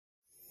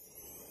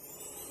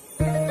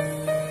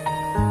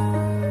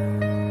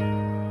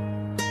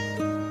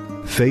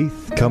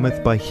Faith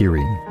cometh by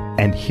hearing,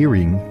 and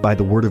hearing by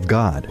the Word of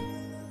God.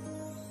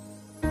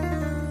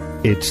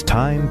 It's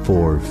time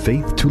for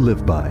Faith to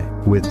Live By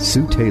with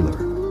Sue Taylor.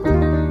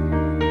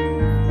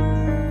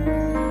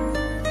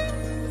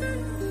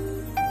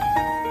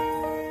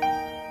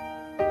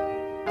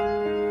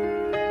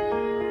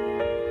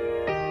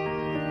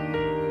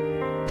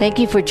 Thank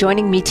you for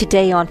joining me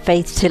today on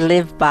Faith to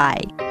Live By.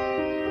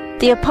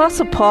 The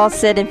Apostle Paul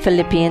said in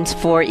Philippians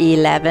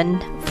 4:11,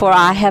 "For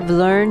I have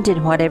learned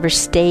in whatever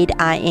state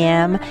I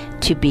am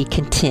to be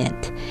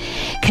content."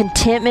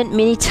 Contentment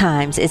many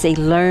times is a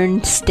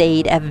learned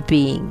state of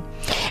being,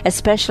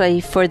 especially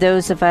for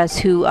those of us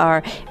who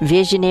are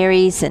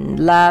visionaries and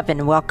love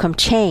and welcome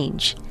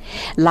change.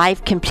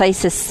 Life can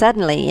place us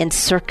suddenly in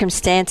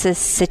circumstances,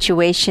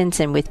 situations,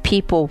 and with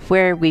people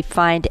where we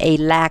find a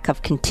lack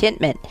of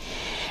contentment.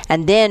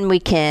 And then we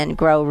can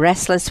grow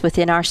restless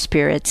within our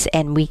spirits,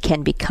 and we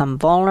can become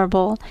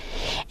vulnerable,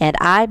 and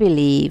I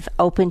believe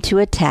open to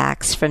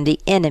attacks from the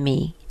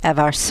enemy of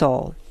our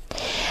soul.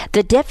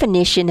 The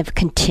definition of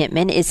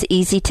contentment is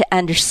easy to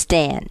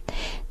understand.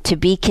 To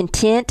be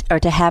content or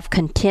to have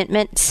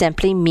contentment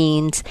simply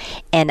means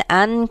an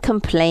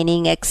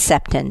uncomplaining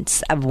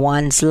acceptance of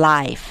one's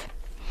life.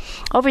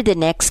 Over the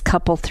next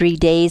 3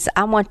 days,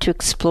 I want to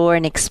explore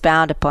and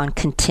expound upon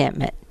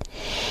contentment.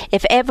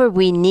 If ever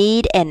we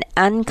need an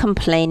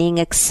uncomplaining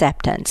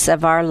acceptance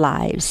of our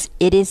lives,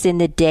 it is in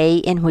the day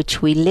in which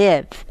we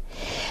live.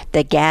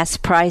 The gas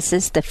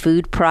prices, the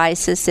food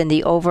prices, and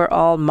the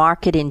overall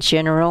market in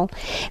general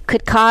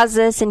could cause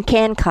us and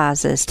can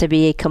cause us to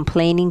be a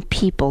complaining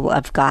people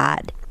of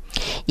God.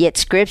 Yet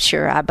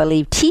Scripture, I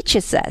believe,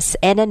 teaches us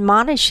and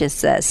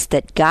admonishes us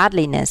that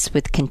godliness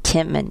with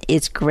contentment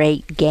is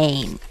great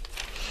gain.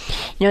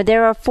 You know,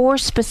 there are 4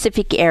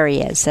 specific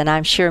areas, and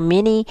I'm sure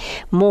many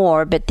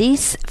more, but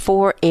these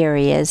 4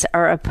 areas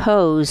are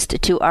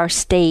opposed to our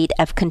state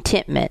of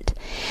contentment.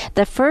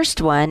 The first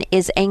one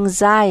is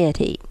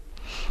anxiety.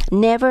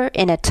 Never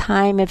in a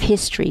time of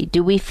history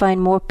do we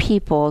find more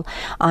people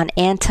on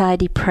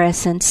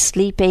antidepressants,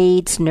 sleep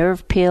aids,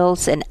 nerve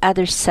pills, and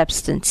other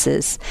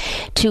substances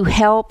to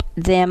help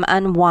them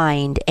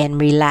unwind and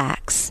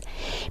relax.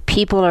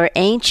 People are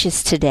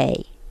anxious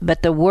today,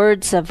 but the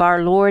words of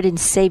our Lord and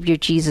Savior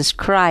Jesus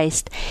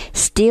Christ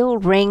still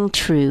ring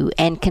true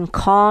and can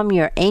calm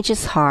your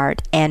anxious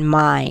heart and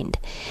mind.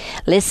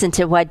 Listen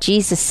to what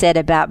Jesus said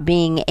about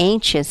being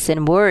anxious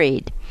and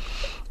worried.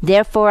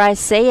 "Therefore I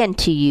say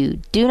unto you,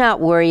 do not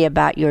worry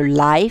about your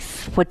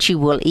life, what you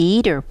will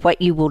eat or what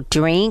you will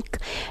drink,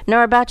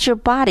 nor about your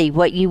body,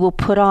 what you will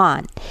put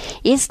on.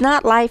 Is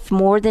not life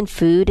more than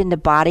food, and the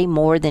body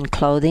more than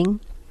clothing?"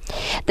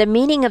 The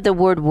meaning of the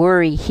word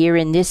worry here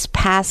in this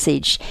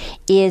passage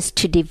is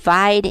to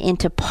divide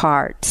into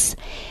parts.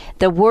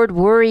 The word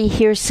worry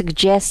here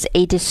suggests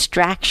a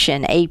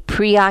distraction, a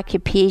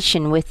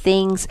preoccupation with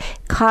things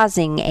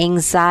causing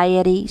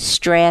anxiety,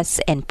 stress,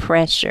 and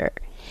pressure.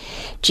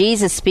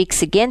 Jesus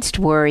speaks against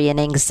worry and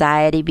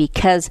anxiety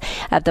because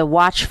of the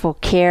watchful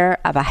care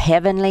of a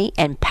heavenly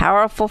and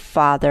powerful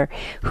Father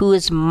who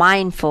is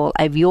mindful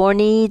of your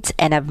needs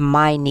and of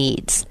my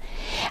needs.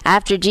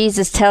 After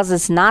Jesus tells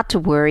us not to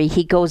worry,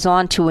 he goes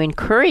on to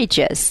encourage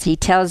us. He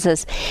tells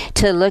us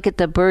to look at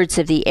the birds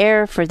of the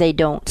air, for they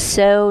don't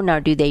sow, nor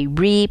do they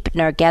reap,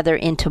 nor gather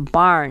into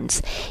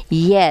barns.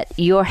 Yet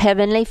your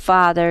heavenly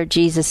Father,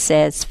 Jesus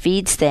says,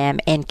 feeds them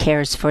and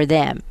cares for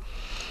them.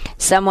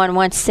 Someone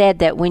once said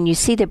that when you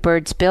see the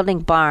birds building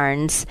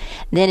barns,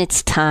 then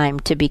it's time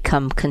to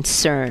become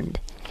concerned.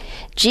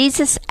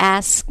 Jesus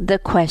asked the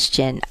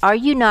question, "Are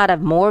you not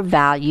of more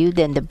value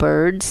than the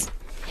birds?"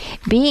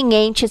 Being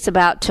anxious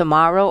about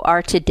tomorrow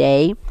or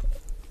today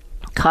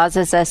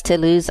causes us to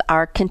lose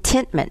our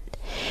contentment.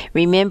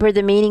 Remember,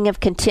 the meaning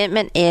of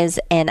contentment is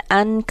an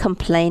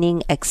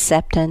uncomplaining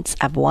acceptance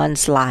of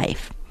one's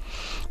life.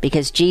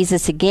 Because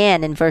Jesus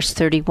again in verse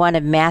 31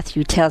 of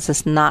Matthew tells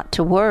us not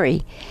to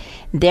worry.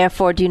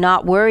 "Therefore do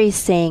not worry,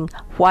 saying,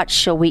 what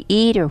shall we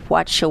eat, or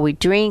what shall we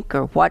drink,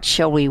 or what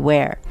shall we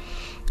wear?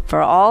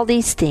 For all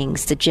these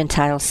things the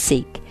Gentiles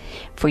seek.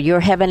 For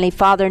your heavenly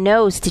Father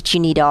knows that you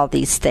need all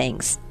these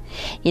things."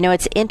 You know,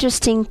 it's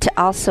interesting to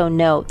also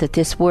note that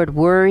this word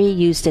worry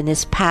used in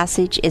this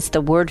passage is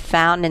the word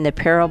found in the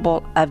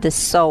parable of the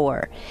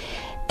sower.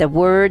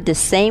 The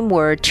same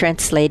word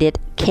translated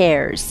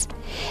cares.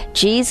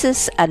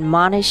 Jesus'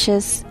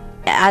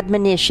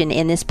 admonition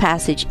in this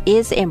passage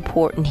is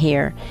important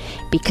here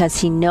because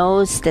he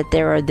knows that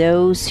there are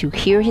those who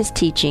hear his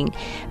teaching,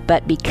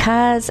 but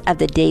because of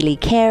the daily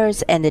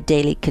cares and the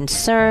daily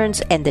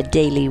concerns and the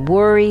daily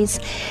worries,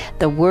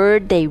 the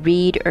word they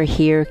read or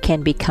hear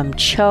can become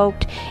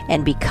choked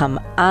and become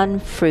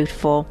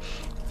unfruitful,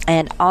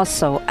 and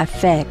also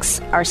affects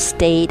our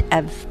state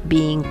of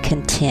being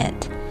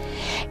content.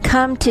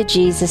 Come to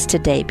Jesus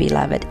today,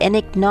 beloved, and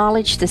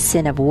acknowledge the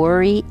sin of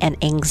worry and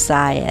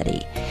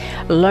anxiety.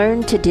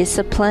 Learn to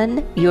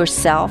discipline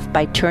yourself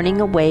by turning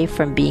away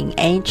from being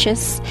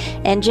anxious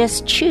and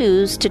just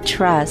choose to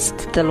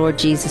trust the Lord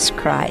Jesus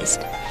Christ.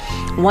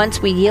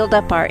 Once we yield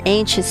up our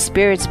anxious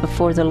spirits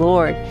before the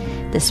Lord,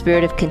 The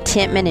spirit of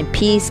contentment and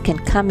peace can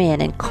come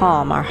in and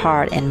calm our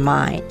heart and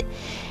mind.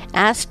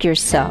 Ask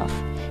yourself,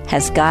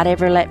 has God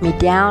ever let me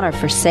down or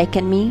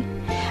forsaken me?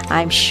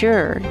 I'm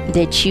sure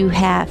that you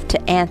have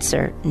to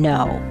answer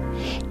no.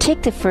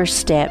 Take the first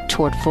step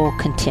toward full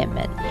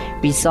contentment.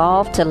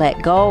 Resolve to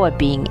let go of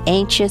being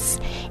anxious,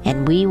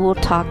 and we will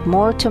talk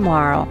more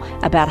tomorrow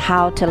about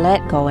how to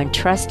let go and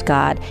trust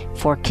God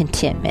for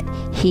contentment.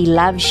 He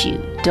loves you.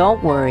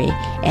 Don't worry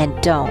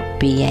and don't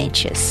be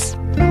anxious.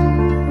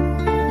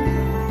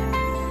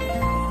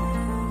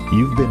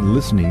 You've been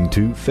listening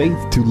to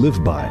Faith to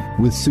Live By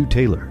with Sue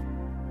Taylor.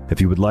 If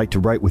you would like to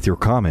write with your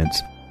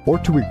comments or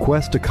to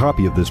request a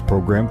copy of this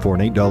program for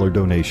an $8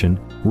 donation,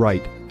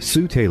 write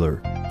Sue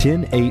Taylor,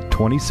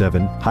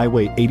 10827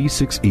 Highway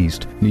 86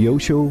 East,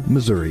 Neosho,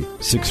 Missouri,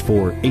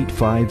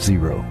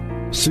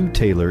 64850. Sue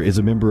Taylor is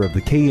a member of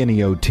the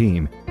KNEO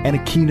team and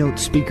a keynote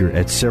speaker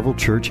at several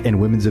church and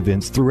women's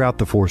events throughout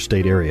the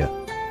 4-state area.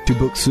 To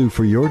book Sue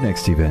for your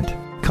next event,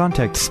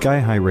 contact Sky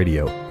High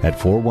Radio at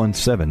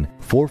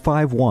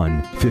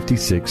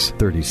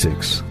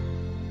 417-451-5636.